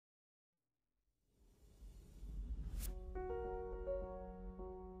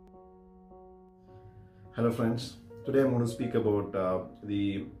Hello friends, today I'm going to speak about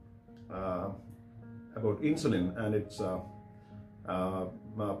about insulin and its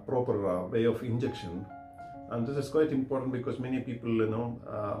proper way of injection. And this is quite important because many people,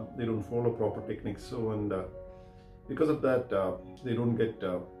 they don't follow proper techniques. So, and because of that, they don't get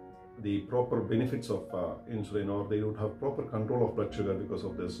the proper benefits of insulin, or they don't have proper control of blood sugar because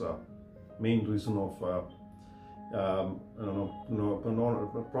of this main reason of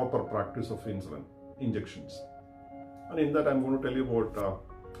proper practice of insulin injections. And in that, I'm going to tell you about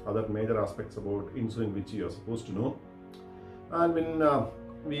other major aspects about insulin which you are supposed to know. And when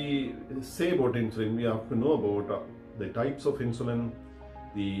we say about insulin, we have to know about the types of insulin,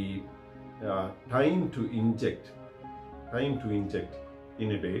 the time to inject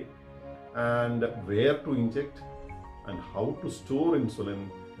in a day, and where to inject, and how to store insulin,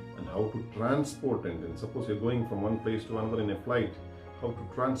 and how to transport insulin. Suppose you're going from one place to another in a flight, how to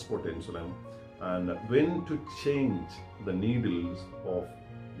transport insulin, and when to change the needles of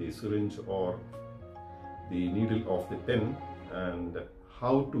the syringe or the needle of the pen, and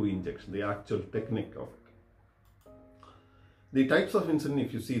how to inject, the actual technique of it. The types of insulin,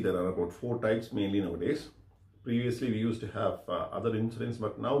 if you see, there are about 4 types mainly nowadays. Previously we used to have other insulins,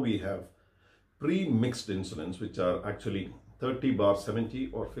 but now we have pre-mixed insulins, which are actually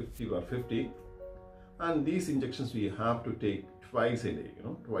 30/70 or 50/50, and these injections we have to take twice a day,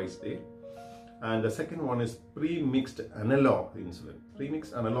 twice a day. And the second one is pre-mixed analog insulin.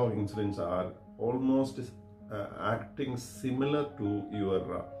 Pre-mixed analog insulins are almost acting similar to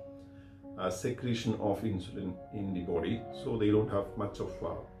your secretion of insulin in the body, so they don't have much of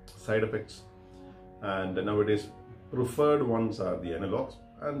side effects. And nowadays preferred ones are the analogs,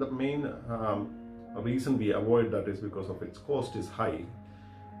 and the main reason we avoid that is because of its cost is high.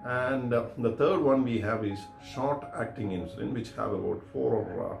 And the third one we have is short acting insulin, which have about 4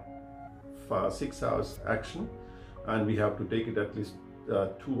 or 6 hours action, and we have to take it at least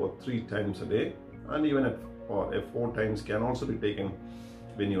 2 or 3 times a day, and even at 4 times can also be taken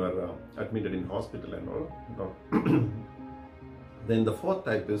when you are admitted in hospital and all. Then the fourth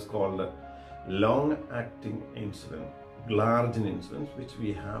type is called long acting insulin, glargine insulins, which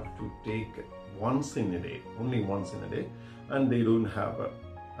we have to take once in a day, only once in a day, and they don't have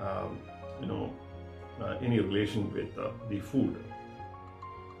any relation with the food.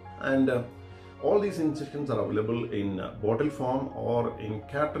 And all these injections are available in bottle form or in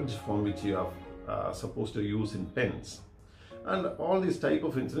cartridge form, which you are supposed to use in pens. And all these type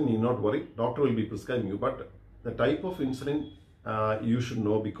of insulin, you not worry, doctor will be prescribing you, but the type of insulin you should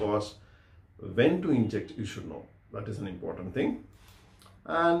know, because when to inject you should know. That is an important thing.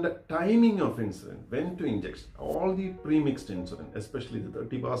 And timing of insulin, when to inject. All the pre-mixed insulin, especially the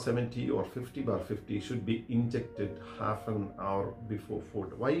 30/70 or 50/50, should be injected half an hour before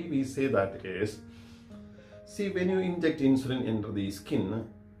food. Why we say that is, see, when you inject insulin into the skin,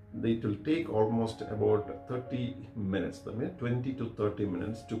 it will take almost about 30 minutes, 20 to 30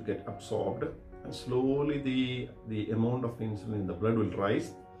 minutes to get absorbed, and slowly the amount of insulin in the blood will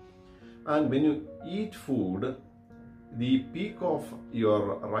rise. And when you eat food, the peak of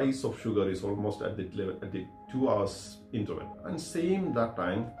your rise of sugar is almost at the 2 hours interval, and same that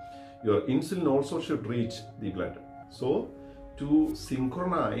time your insulin also should reach the blood. So to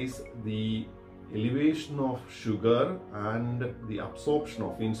synchronize the elevation of sugar and the absorption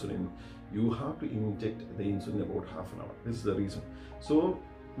of insulin, you have to inject the insulin about half an hour. This is the reason. So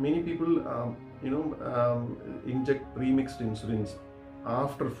many people inject pre-mixed insulins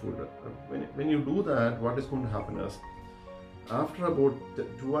after food. When you do that, what is going to happen is, after about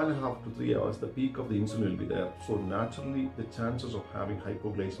 2.5 to 3 hours, the peak of the insulin will be there. So naturally, the chances of having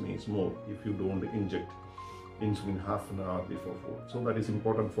hypoglycemia is more if you don't inject insulin half an hour before food. So that is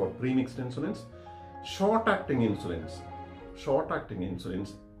important for pre-mixed insulins. Short-acting insulins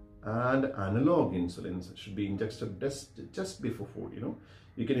and analog insulins should be injected just before food.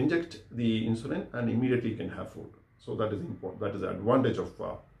 You can inject the insulin and immediately you can have food. So that is important. That is the advantage of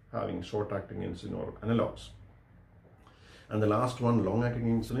having short-acting insulin or analogs. And the last one, long-acting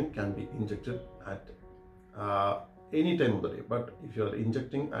insulin, can be injected at any time of the day. But if you are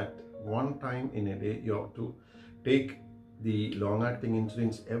injecting at one time in a day, you have to take the long-acting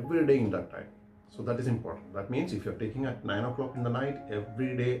insulins every day in that time. So that is important. That means if you are taking at 9 o'clock in the night,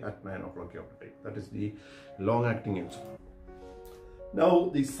 every day at 9 o'clock you have to take. That is the long-acting insulin. Now,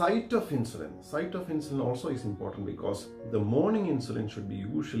 the site of insulin also is important, because the morning insulin should be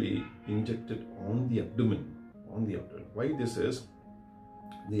usually injected on the abdomen. Why this is,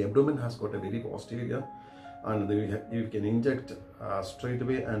 the abdomen has got a very vast area, and you can inject straight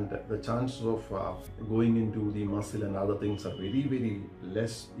away, and the chances of going into the muscle and other things are very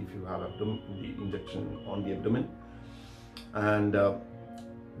less if you have the injection on the abdomen. And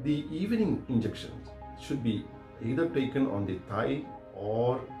the evening injections should be either taken on the thigh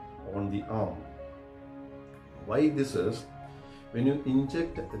or on the arm. Why this is, when you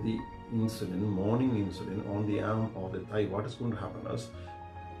inject the insulin, morning insulin, on the arm or the thigh, what is going to happen is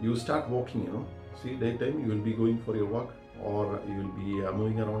you start walking, see, daytime you will be going for your work, or you will be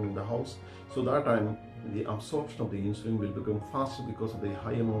moving around in the house. So that time the absorption of the insulin will become faster because of the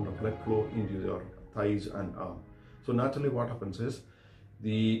high amount of blood flow into your thighs and arm. So naturally what happens is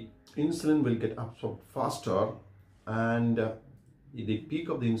the insulin will get absorbed faster, and the peak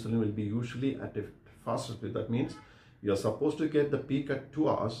of the insulin will be usually at a faster speed. That means you are supposed to get the peak at 2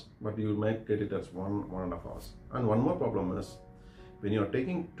 hours, but you might get it as 1.5 hours. And one more problem is, when you are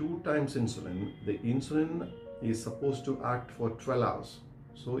taking 2 times insulin, the insulin is supposed to act for 12 hours.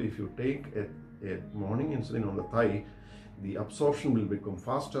 So if you take a morning insulin on the thigh, the absorption will become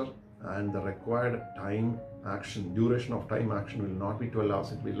faster, and the required duration of time action will not be 12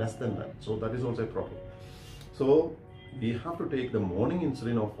 hours, it will be less than that. So that is also a problem. So we have to take the morning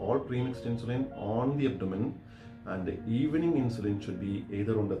insulin of all premixed insulin on the abdomen, and the evening insulin should be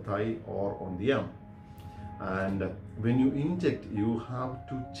either on the thigh or on the arm. And when you inject, you have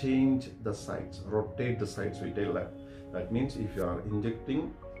to change the sides, rotate the sides, we tell that. That means if you are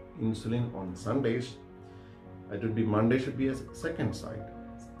injecting insulin on Sundays, it would be Monday should be a second side,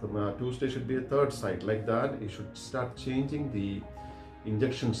 Tuesday should be a third side. Like that, you should start changing the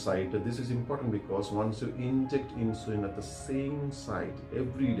injection site. This is important because once you inject insulin at the same site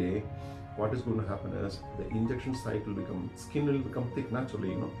every day, what is going to happen is the injection site will become, skin will become thick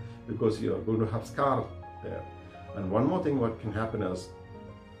naturally, because you are going to have scar there. And one more thing what can happen is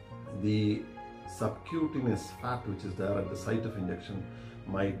the subcutaneous fat which is there at the site of injection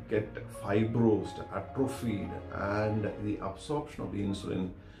might get fibrosed, atrophied, and the absorption of the insulin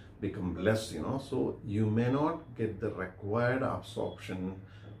become less, so you may not get the required absorption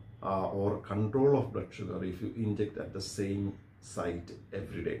or control of blood sugar if you inject at the same site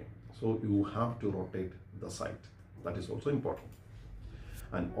every day. So you have to rotate the site. That is also important.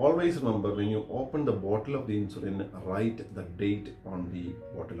 And always remember, when you open the bottle of the insulin, write the date on the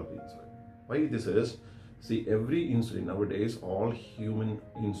bottle of the insulin. Why this is, see, every insulin nowadays, all human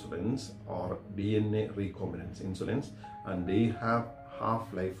insulins are DNA recombinant insulins, and they have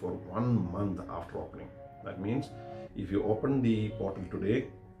half-life for 1 month after opening. That means if you open the bottle today,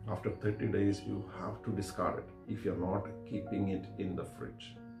 after 30 days you have to discard it if you're not keeping it in the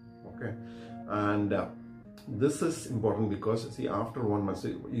fridge. Okay, and this is important because, see, after 1 month,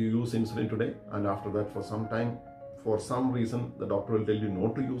 you use insulin today, and after that for some time, for some reason, the doctor will tell you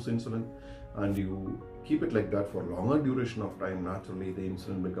not to use insulin, and you keep it like that for longer duration of time. Naturally the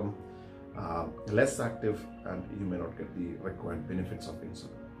insulin become less active, and you may not get the required benefits of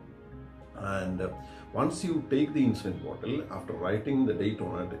insulin. And once you take the insulin bottle, after writing the date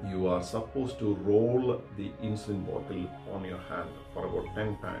on it, you are supposed to roll the insulin bottle on your hand for about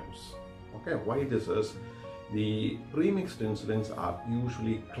 10 times. Okay, why this is, the premixed insulins are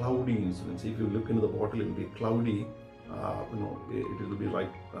usually cloudy insulins. If you look into the bottle, it will be cloudy, it will be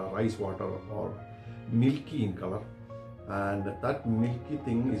like rice water or milky in color. And that milky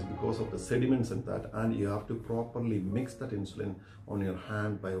thing is because of the sediments in that, and you have to properly mix that insulin on your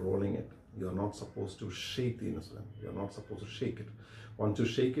hand by rolling it. You are not supposed to shake the insulin. You are not supposed to shake it. Once you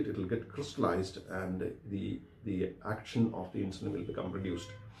shake it, it will get crystallized, and the action of the insulin will become reduced.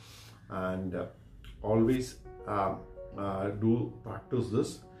 And always do practice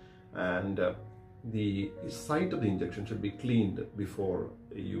this. And the site of the injection should be cleaned before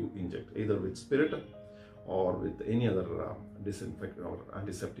you inject, either with spirit or with any other disinfectant or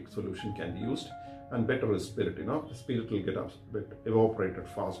antiseptic solution can be used. And better is spirit. The spirit will get evaporated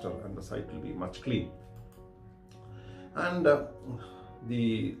faster, and the site will be much clean. And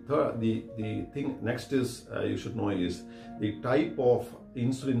the thing next is you should know is the type of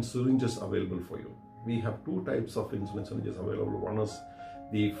insulin syringes available for you. We have 2 types of insulin syringes available. One is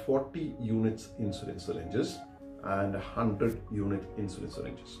the 40 units insulin syringes and 100 unit insulin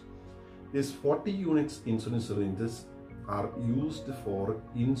syringes. These 40 units insulin syringes are used for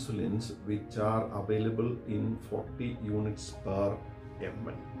insulins which are available in 40 units per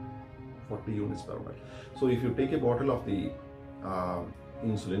ml. 40 units per ml. So if you take a bottle of the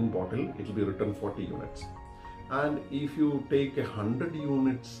insulin bottle, it will be written 40 units. And if you take 100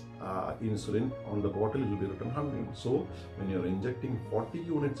 units insulin, on the bottle it will be written 100 units. So when you are injecting 40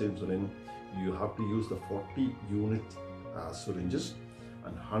 units insulin, you have to use the 40 unit syringes.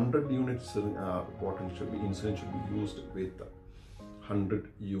 and 100 units bottle should be insulin should be used with 100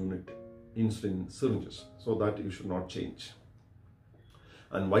 unit insulin syringes, so that you should not change.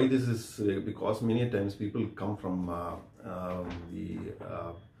 And why this is because many times people come from the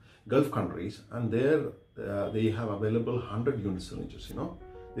Gulf countries, and there they have available 100 unit syringes. You know,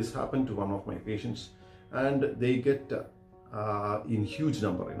 this happened to one of my patients, and they get in huge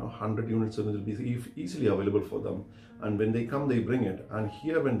number. You know, 100 unit syringes will be easily available for them. And when they come, they bring it. And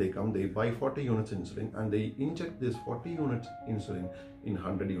here, when they come, they buy 40 units insulin, and they inject this 40 units insulin in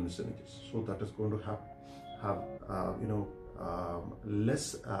 100 unit syringes. So that is going to have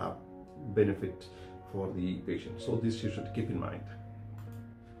less benefit for the patient. So this you should keep in mind.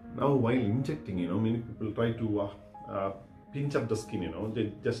 Now, while injecting, you know, many people try to pinch up the skin, you know,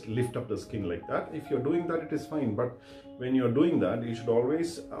 they just lift up the skin like that. If you're doing that, it is fine. But when you're doing that, you should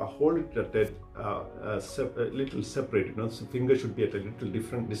always hold it at a little separate, you know, so finger should be at a little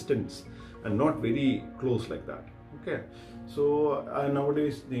different distance and not very close like that. Okay, so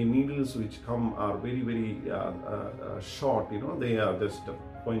nowadays the needles which come are very short, you know, they are just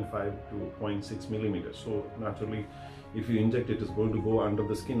 0.5 to 0.6 millimeters. So naturally, if you inject it, is going to go under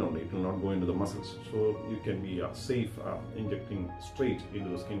the skin only, it will not go into the muscles. So you can be safe injecting straight into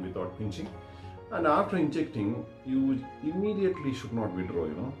the skin without pinching. And after injecting, you immediately should not withdraw,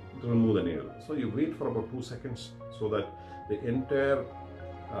 you know, to remove the needle. So you wait for about 2 seconds so that the entire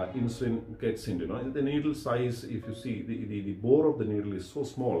insulin gets into, you know, the needle size. If you see, the bore of the needle is so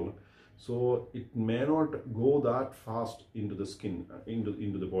small, so it may not go that fast into the skin,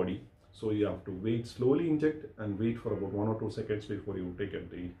 into the body. So you have to wait, slowly inject, and wait for about 1 or 2 seconds before you take out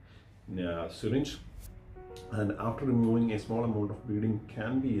the syringe. And after removing, a small amount of bleeding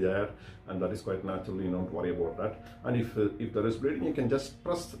can be there, and that is quite natural. You don't worry about that. And if there is bleeding, you can just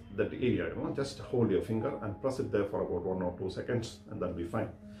press that area, you know, just hold your finger and press it there for about 1 or 2 seconds, and that'll be fine.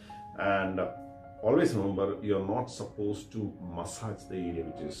 And always remember, you're not supposed to massage the area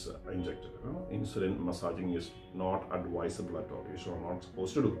which is injected. You know? Insulin massaging is not advisable at all. You are not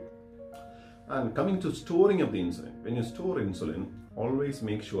supposed to do. And coming to storing of the insulin, when you store insulin, always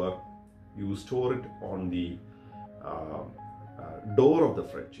make sure you store it on the door of the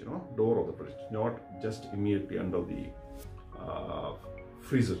fridge, you know, door of the fridge, not just immediately under the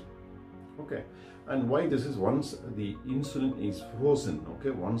freezer. Okay, and why this is, once the insulin is frozen,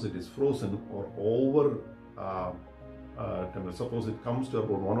 okay, once it is frozen or over suppose it comes to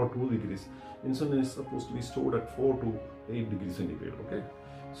about 1 or 2 degrees, insulin is supposed to be stored at 4 to 8 degrees centigrade. Okay,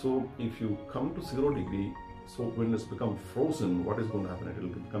 so if you come to 0 degree, so when it's become frozen, what is going to happen? It will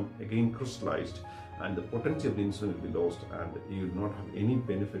become again crystallized, and the potency of the insulin will be lost, and you will not have any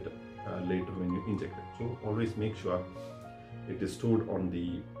benefit later when you inject it. So always make sure it is stored on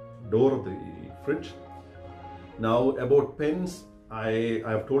the door of the fridge. Now, about pens, I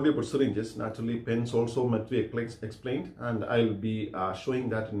have told you about syringes. Naturally, pens also must be explained, and I will be showing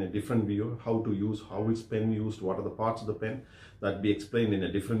that in a different video. How to use, how is pen used, what are the parts of the pen, that be explained in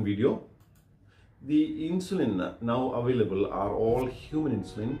a different video. The insulin now available are all human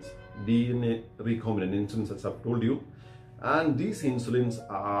insulins, DNA recombinant insulins, as I've told you, and these insulins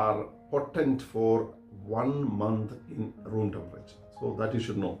are potent for 1 month in room temperature. So that you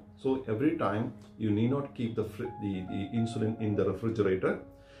should know. So every time you need not keep the insulin in the refrigerator,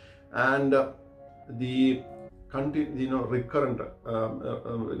 and the recurrent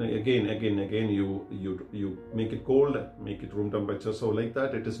again you make it cold, make it room temperature. So like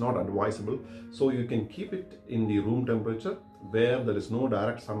that, it is not advisable. So you can keep it in the room temperature where there is no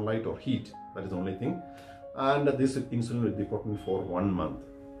direct sunlight or heat. That is the only thing. And this insulin will be potent for 1 month.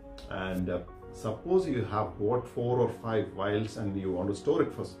 And suppose you have bought 4 or 5 vials and you want to store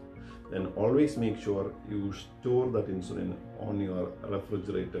it first, then always make sure you store that insulin on your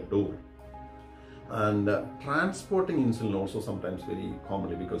refrigerator door. And transporting insulin also sometimes very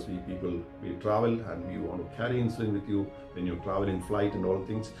commonly, because we travel and we want to carry insulin with you when you travel in flight and all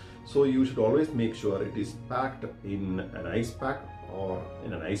things. So you should always make sure it is packed in an ice pack or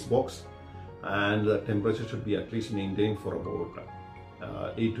in an ice box, and the temperature should be at least maintained for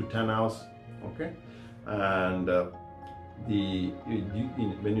about 8 to 10 hours. Okay, and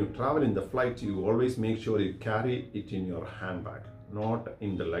when you travel in the flight, you always make sure you carry it in your handbag, not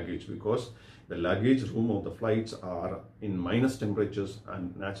in the luggage, because the luggage room of the flights are in minus temperatures,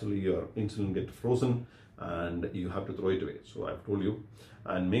 and naturally your insulin gets frozen and you have to throw it away. So I've told you,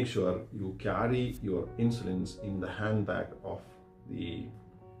 and make sure you carry your insulins in the handbag of the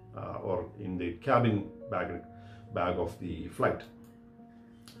or in the cabin bag of the flight.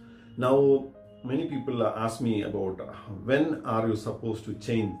 Now, many people ask me about when are you supposed to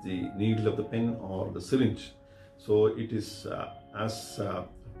change the needle of the pen or the syringe. So it is as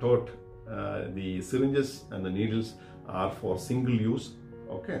taught, the syringes and the needles are for single use,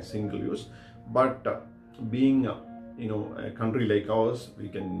 okay, single use. But being a country like ours, we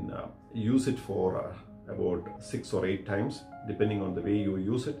can use it for about 6 or 8 times, depending on the way you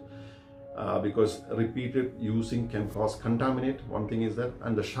use it, because repeated using can cause contaminate. One thing is that,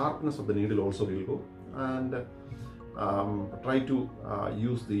 and the sharpness of the needle also will go. And try to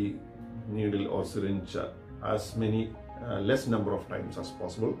use the needle or syringe as many less number of times as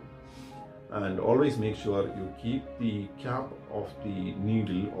possible, and always make sure you keep the cap of the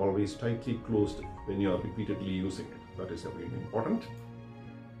needle always tightly closed when you are repeatedly using it. That is very important.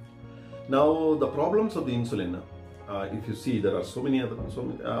 Now, the problems of the insulin, if you see, there are so many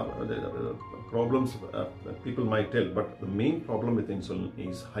problems that people might tell, but the main problem with insulin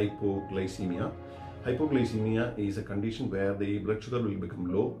is hypoglycemia. Hypoglycemia is a condition where the blood sugar will become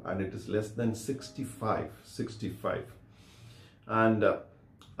low and it is less than 65. And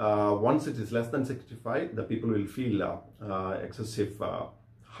once it is less than 65, the people will feel excessive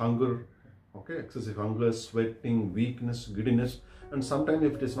hunger, okay, excessive hunger, sweating, weakness, giddiness, and sometimes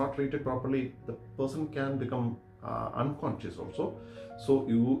if it is not treated properly, the person can become unconscious also. So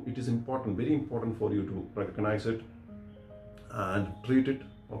it is important, very important for you to recognize it and treat it,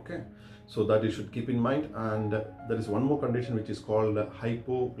 okay. So that you should keep in mind. And there is one more condition which is called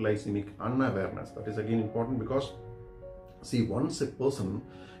hypoglycemic unawareness. That is again important, because see, once a person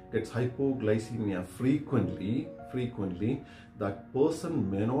gets hypoglycemia frequently, that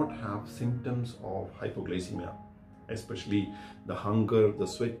person may not have symptoms of hypoglycemia, especially the hunger, the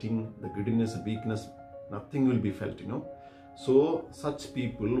sweating, the giddiness, the weakness, nothing will be felt, So such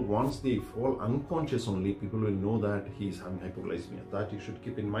people, once they fall unconscious only, people will know that he is having hypoglycemia. That you should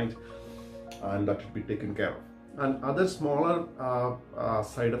keep in mind, and that should be taken care of. And other smaller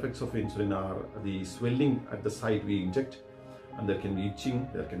side effects of insulin are the swelling at the site we inject, and there can be itching,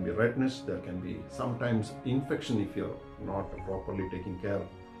 there can be redness, there can be sometimes infection if you're not properly taking care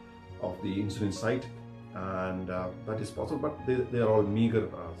of the insulin site, and that is possible, but they are all meager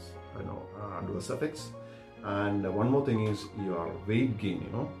adverse effects. And one more thing is your weight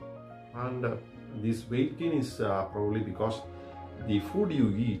gain, and this weight gain is probably because the food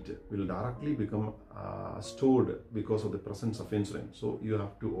you eat will directly become stored because of the presence of insulin. So you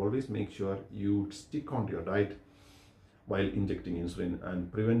have to always make sure you stick on to your diet while injecting insulin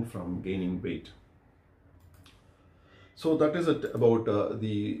and prevent from gaining weight. So that is it about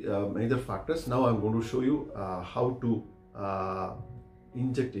the major factors. Now I'm going to show you how to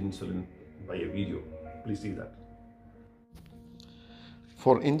inject insulin by a video. Please see that.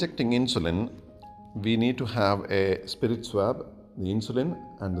 For injecting insulin, we need to have a spirit swab, the insulin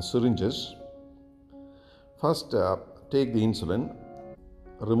and the syringes. First, take the insulin,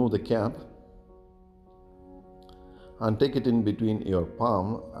 remove the cap, and take it in between your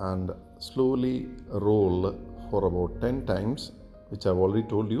palm and slowly roll for about 10 times, which I've already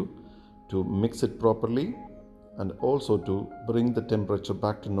told you, to mix it properly and also to bring the temperature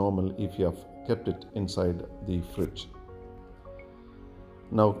back to normal if you have kept it inside the fridge.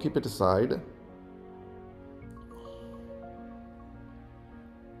 Now keep it aside.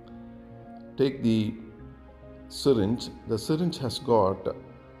 Take the syringe. The syringe has got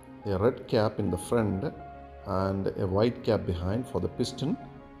a red cap in the front and a white cap behind for the piston.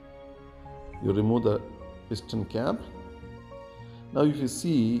 You remove the piston cap. Now if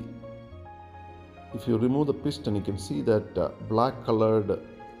you remove the piston, you can see that black colored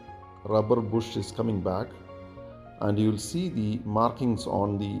rubber bush is coming back, and you will see the markings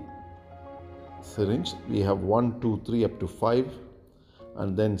on the syringe. We have 1, 2, 3 up to 5,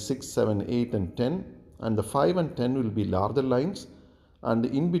 and then 6, 7, 8 and 10, and the 5 and 10 will be larger lines, and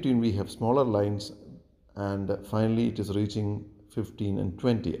in between we have smaller lines, and finally it is reaching 15 and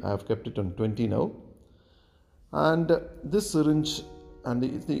 20. I have kept it on 20 now. And this syringe and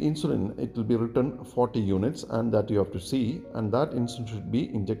the insulin, it will be written 40 units, and that you have to see, and that insulin should be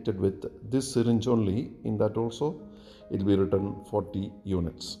injected with this syringe only. In that also it will be written 40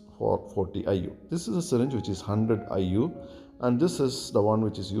 units for 40 IU. This is a syringe which is 100 IU, and this is the one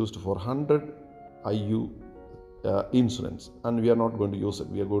which is used for 100 IU insulins, and we are not going to use it.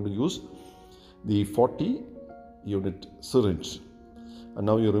 We are going to use the 40 unit syringe. And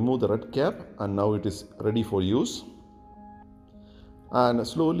now you remove the red cap, and now it is ready for use. And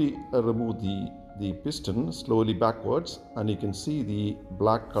slowly remove the piston slowly backwards, and you can see the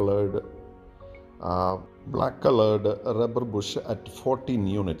black colored rubber bush at 14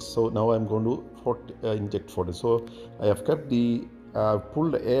 units. So now I'm going to inject 40. So I have kept the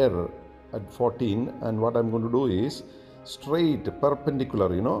pulled air at 14, and what I'm going to do is straight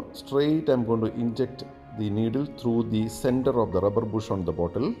perpendicular, straight I'm going to inject the needle through the center of the rubber bush on the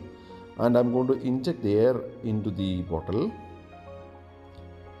bottle, and I'm going to inject the air into the bottle.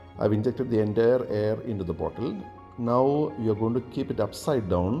 I've injected the entire air into the bottle. Now we are going to keep it upside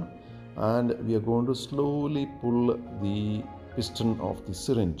down, and we are going to slowly pull the piston of the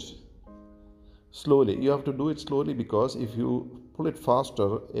syringe. Slowly, you have to do it slowly, because if you pull it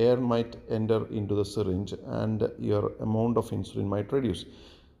faster, air might enter into the syringe and your amount of insulin might reduce.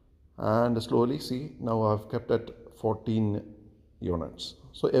 And slowly, see, now I've kept at 14 units.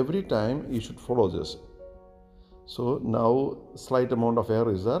 So every time you should follow this. So now slight amount of air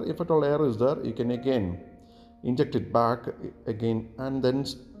is there. If at all air is there, you can again inject it back again and then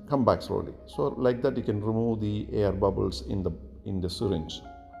come back slowly. So like that you can remove the air bubbles in the syringe.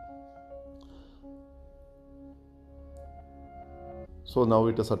 So now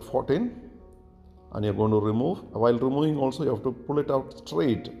it is at 14, and you're going to remove. While removing also, you have to pull it out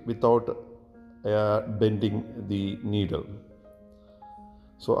straight without bending the needle.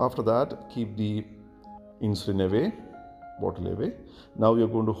 So after that, keep the insulin away, bottle away. Now you're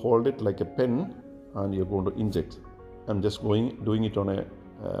going to hold it like a pen and you're going to inject. I'm just doing it on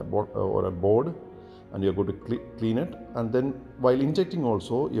a board, and you're going to clean it. And then while injecting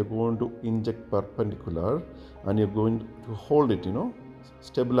also, you're going to inject perpendicular, and you're going to hold it,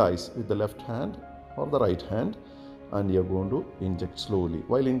 stabilize with the left hand or the right hand, and you're going to inject slowly.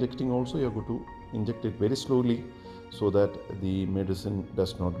 While injecting also, you're going to inject it very slowly, so that the medicine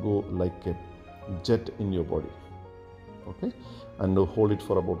does not go like a jet in your body. Okay, and hold it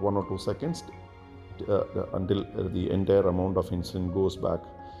for about 1 or 2 seconds until the entire amount of insulin goes back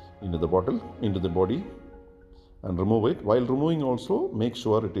into the bottle, into the body, and remove it. While removing also, make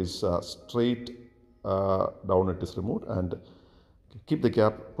sure it is straight down, it is removed, and keep the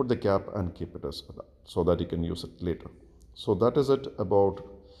cap, put the cap and keep it as that, so that you can use it later. So that is it about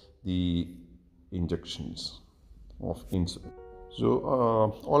the injections of insulin. So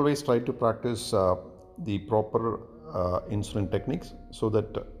always try to practice the proper insulin techniques, so that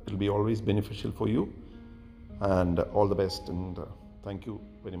it will be always beneficial for you. And all the best, and thank you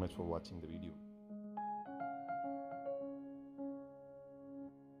very much for watching the video.